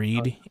love to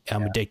read.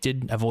 I'm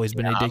addicted. I've always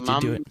been addicted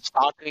to it. I'm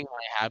starting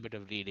my habit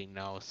of reading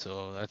now,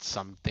 so that's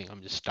something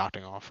I'm just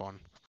starting off on.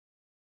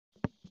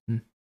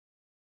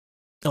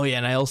 Oh yeah,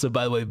 and I also,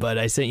 by the way, bud,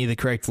 I sent you the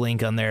correct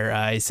link on there.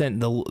 I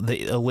sent a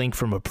link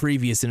from a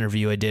previous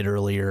interview I did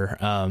earlier.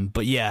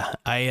 But yeah,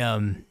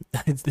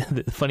 it's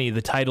funny.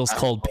 The title's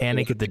called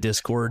 "Panic at the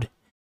Discord."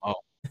 Oh,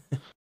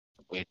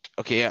 wait.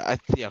 Okay, yeah.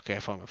 Okay, I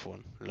found my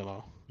phone.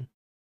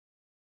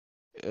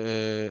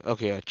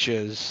 Okay, yeah,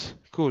 cheers.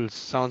 Cool.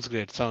 Sounds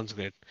great.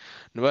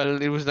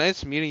 Well, it was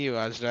nice meeting you,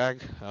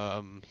 Azrag.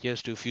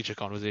 Here's to future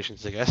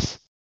conversations, I guess.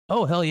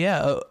 Oh hell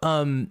yeah.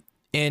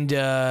 And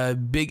I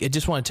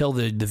just want to tell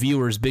the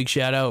viewers, big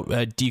shout out.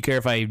 Do you care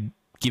if I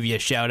give you a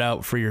shout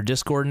out for your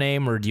Discord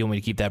name, or do you want me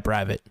to keep that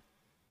private?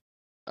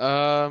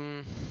 I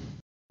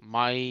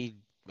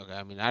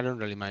don't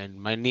really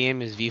mind. My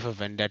name is V for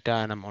Vendetta,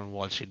 and I'm on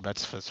Wall Street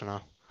Bets for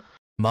now.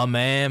 My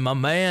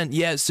man.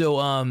 Yeah.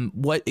 So,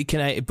 what can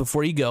I,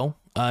 before you go,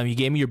 you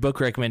gave me your book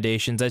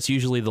recommendations. That's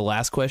usually the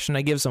last question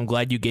I give. So I'm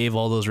glad you gave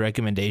all those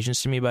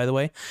recommendations to me, by the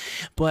way.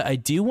 But I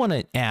do want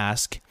to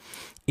ask,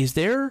 is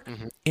there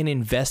an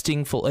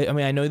investing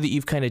I know that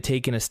you've kind of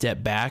taken a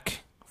step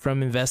back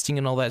from investing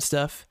and all that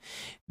stuff,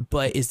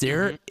 but is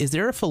there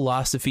a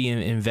philosophy in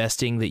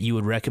investing that you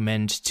would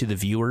recommend to the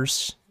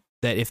viewers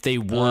that if they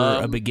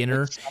were a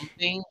beginner?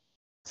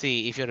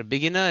 See, if you're a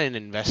beginner in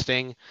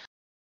investing,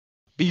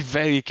 be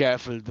very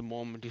careful the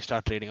moment you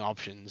start trading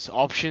options.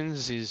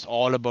 Options is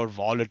all about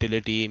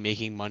volatility,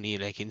 making money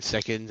like in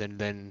seconds, and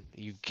then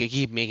you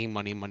keep making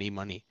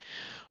money.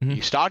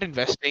 You start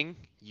investing,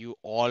 you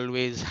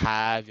always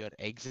have your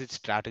exit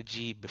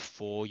strategy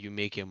before you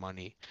make your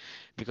money.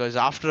 Because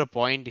after a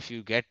point, if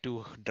you get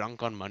too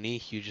drunk on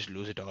money, you just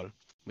lose it all.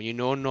 When you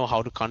don't know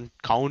how to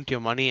count your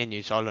money and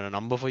it's all on a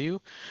number for you,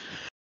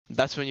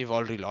 that's when you've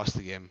already lost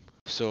the game.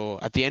 So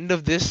at the end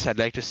of this, I'd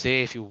like to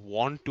say, if you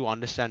want to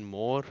understand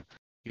more,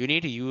 you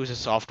need to use a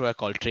software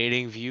called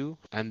TradingView,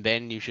 and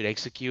then you should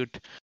execute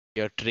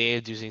your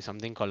trades using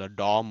something called a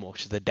DOM,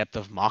 which is the depth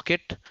of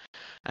market.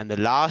 And the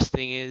last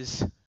thing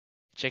is,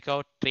 check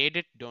out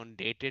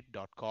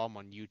tradeitdon'tdateit.com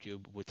on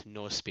YouTube with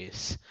no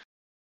space.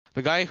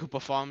 The guy who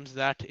performs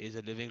that is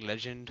a living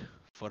legend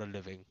for a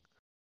living.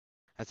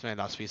 That's my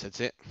last piece.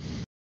 That's it.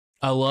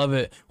 I love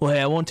it. Well, hey,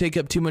 I won't take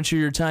up too much of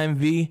your time,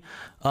 V.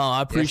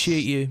 I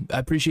appreciate you. I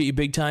appreciate you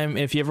big time.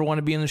 If you ever want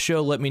to be on the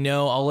show, let me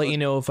know. I'll let you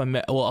know if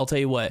I'll tell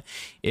you what.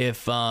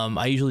 If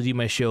I usually do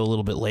my show a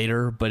little bit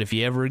later, but if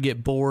you ever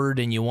get bored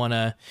and you want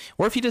to,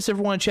 or if you just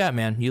ever want to chat,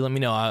 man, you let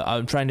me know.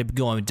 I'm trying to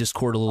go on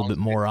Discord a little bit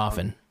more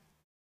often.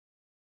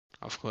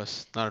 Of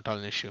course. Not at all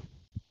an issue.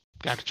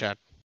 Got to chat.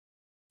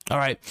 All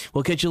right.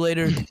 We'll catch you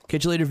later.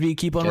 Catch you later, V.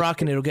 Keep on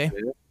rocking it, okay?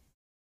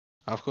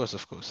 Of course.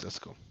 Let's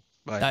go.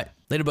 Bye. All right.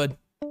 Later, bud.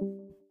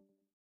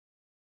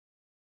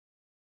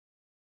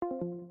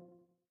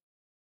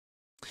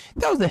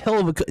 That was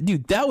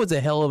a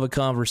hell of a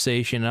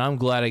conversation, and I'm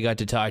glad I got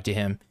to talk to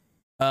him.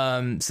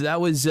 So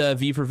that was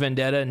V for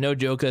Vendetta. No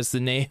joke, that's the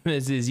name,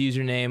 is his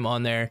username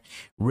on there.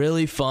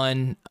 Really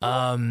fun.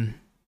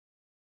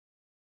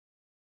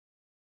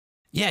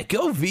 Yeah,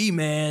 go V,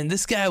 man.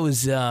 This guy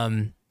was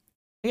I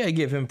gotta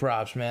give him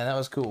props, man. That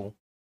was cool.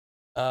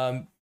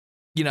 I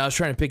was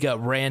trying to pick up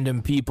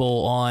random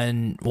people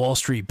on Wall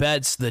Street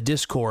Bets, the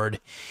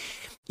Discord.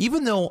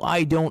 Even though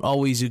I don't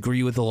always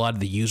agree with a lot of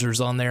the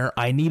users on there,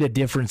 I need a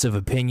difference of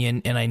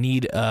opinion, and I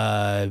need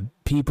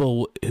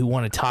people who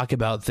want to talk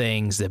about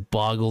things that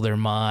boggle their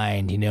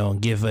mind,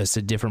 and give us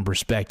a different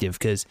perspective,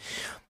 because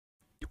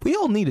we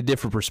all need a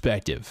different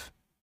perspective,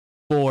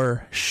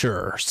 for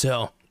sure.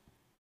 So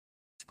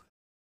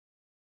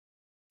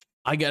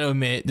I got to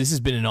admit, this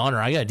has been an honor.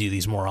 I got to do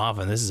these more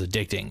often. This is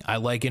addicting. I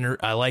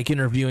like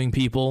interviewing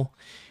people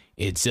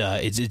It's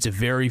a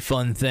very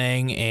fun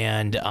thing,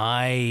 and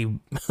I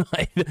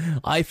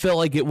felt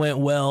like it went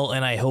well,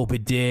 and I hope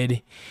it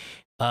did.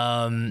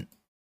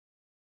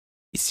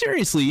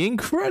 Seriously,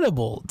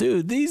 incredible,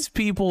 dude. These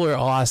people are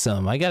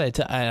awesome.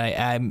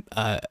 I'm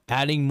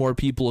adding more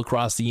people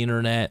across the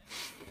internet.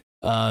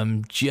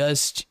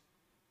 This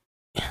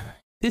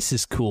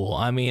is cool.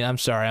 I mean, I'm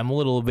sorry, I'm a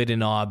little bit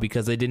in awe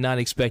because I did not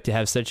expect to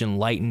have such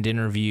enlightened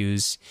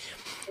interviews,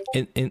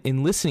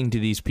 and listening to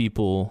these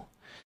people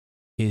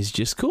is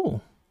just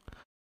cool.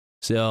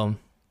 So,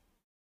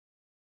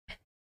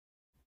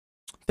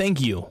 thank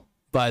you.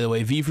 By the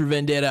way, V for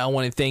Vendetta, I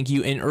want to thank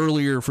you. And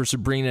earlier for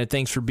Sabrina,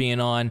 thanks for being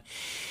on.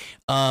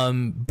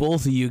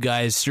 Both of you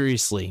guys,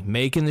 seriously,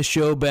 making the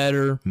show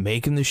better,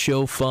 making the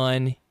show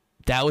fun.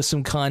 That was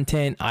some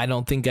content I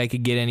don't think I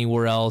could get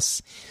anywhere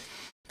else.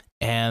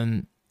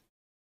 And,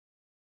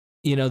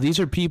 you know, these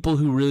are people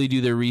who really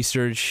do their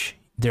research.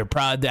 They're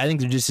proud. I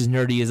think they're just as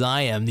nerdy as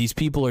I am. These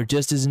people are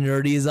just as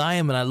nerdy as I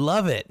am, and I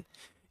love it.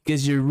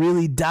 Because you're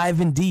really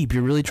diving deep.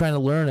 You're really trying to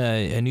learn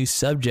a new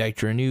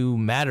subject or a new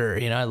matter.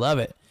 You know, I love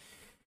it.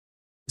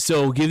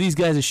 So give these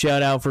guys a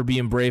shout out for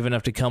being brave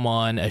enough to come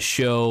on a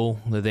show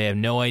that they have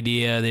no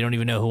idea. They don't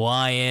even know who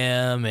I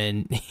am.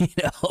 And, you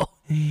know,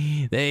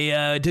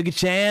 they took a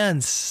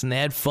chance and they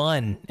had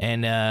fun.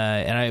 And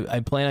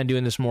I plan on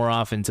doing this more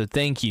often. So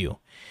thank you.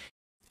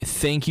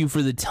 Thank you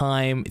for the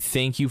time.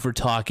 Thank you for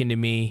talking to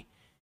me.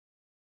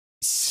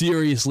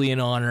 Seriously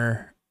an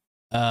honor.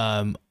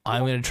 I'm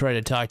going to try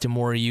to talk to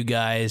more of you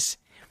guys.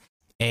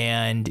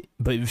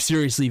 But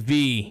seriously,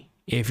 V,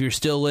 if you're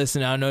still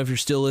listening, I don't know if you're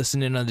still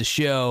listening on the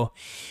show,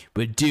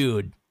 but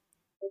dude,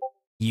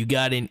 you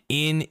got an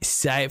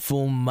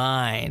insightful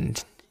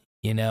mind,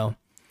 you know?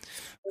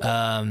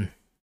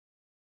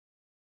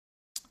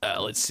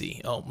 Let's see.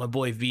 Oh, my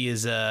boy V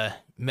is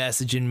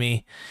messaging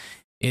me.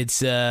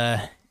 It's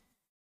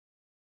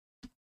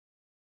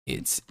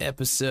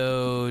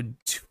episode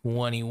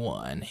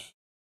 21.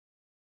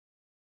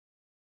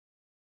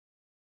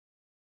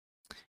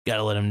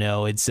 Gotta let him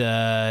know. You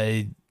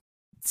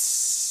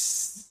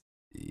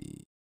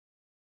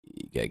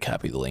gotta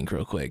copy the link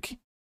real quick.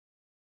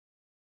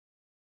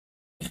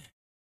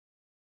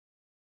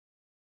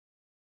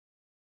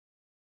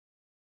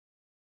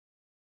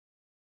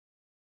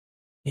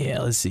 Yeah,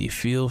 let's see.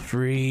 Feel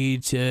free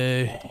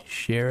to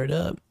share it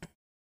up.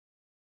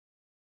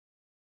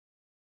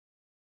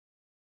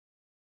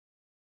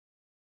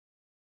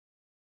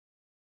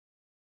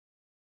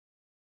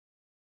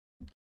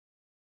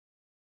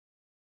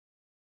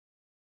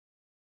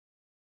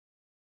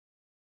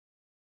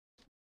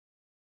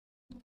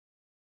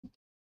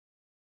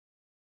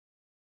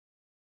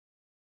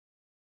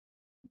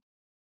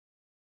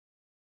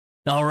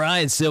 All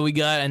right, so we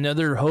got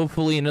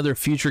hopefully another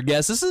future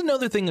guest. This is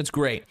another thing that's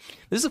great.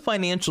 This is a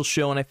financial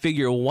show, and I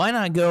figure, why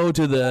not go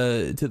to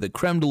the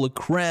creme de la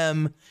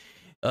creme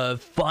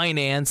of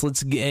finance?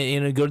 Let's go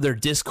to their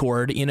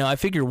Discord. You know, I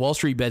figure Wall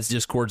Street Bets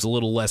Discord's a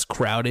little less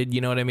crowded.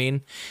 You know what I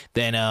mean?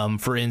 Than,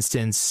 for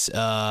instance,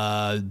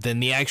 than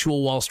the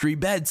actual Wall Street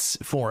Bets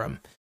forum.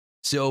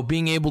 So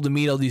being able to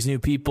meet all these new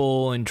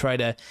people and try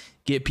to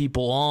get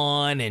people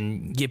on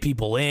and get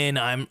people in,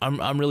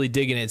 I'm really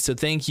digging it. So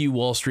thank you,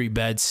 Wall Street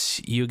Bets.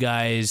 You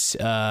guys,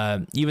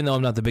 even though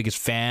I'm not the biggest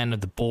fan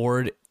of the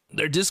board,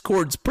 their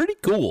Discord's pretty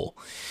cool.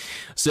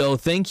 So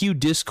thank you,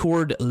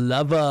 Discord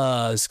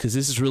lovers, because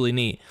this is really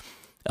neat.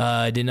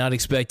 I did not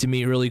expect to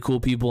meet really cool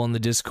people on the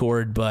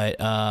Discord, but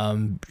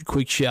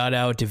quick shout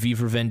out to V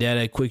for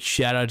Vendetta. Quick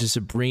shout out to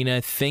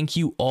Sabrina. Thank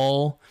you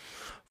all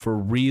for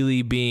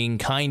really being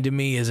kind to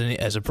me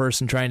as a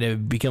person trying to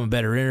become a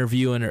better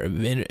interviewer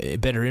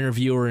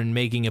and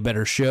making a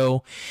better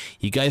show.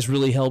 You guys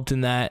really helped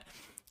in that,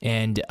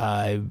 and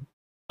I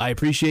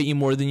appreciate you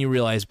more than you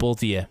realize, both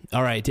of you.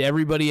 All right, to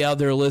everybody out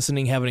there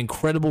listening, have an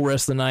incredible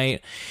rest of the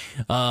night.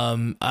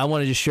 I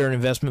want to just share an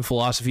investment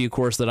philosophy, of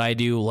course, that I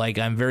do. Like,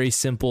 I'm very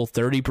simple: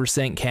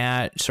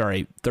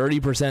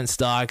 30%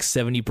 stocks,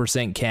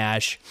 70%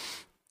 cash.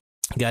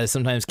 You got to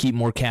sometimes keep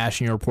more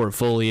cash in your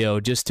portfolio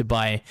just to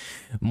buy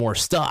more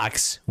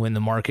stocks when the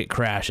market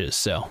crashes.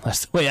 So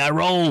that's the way I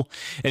roll.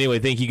 Anyway,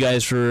 thank you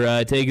guys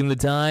for taking the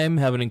time.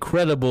 Have an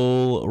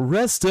incredible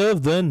rest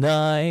of the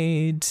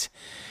night.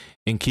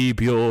 And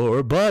keep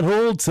your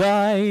butthole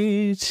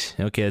tight.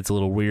 Okay, that's a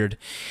little weird.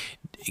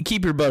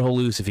 Keep your butthole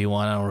loose if you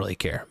want. I don't really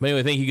care. But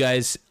anyway, thank you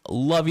guys.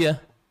 Love you.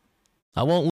 I won't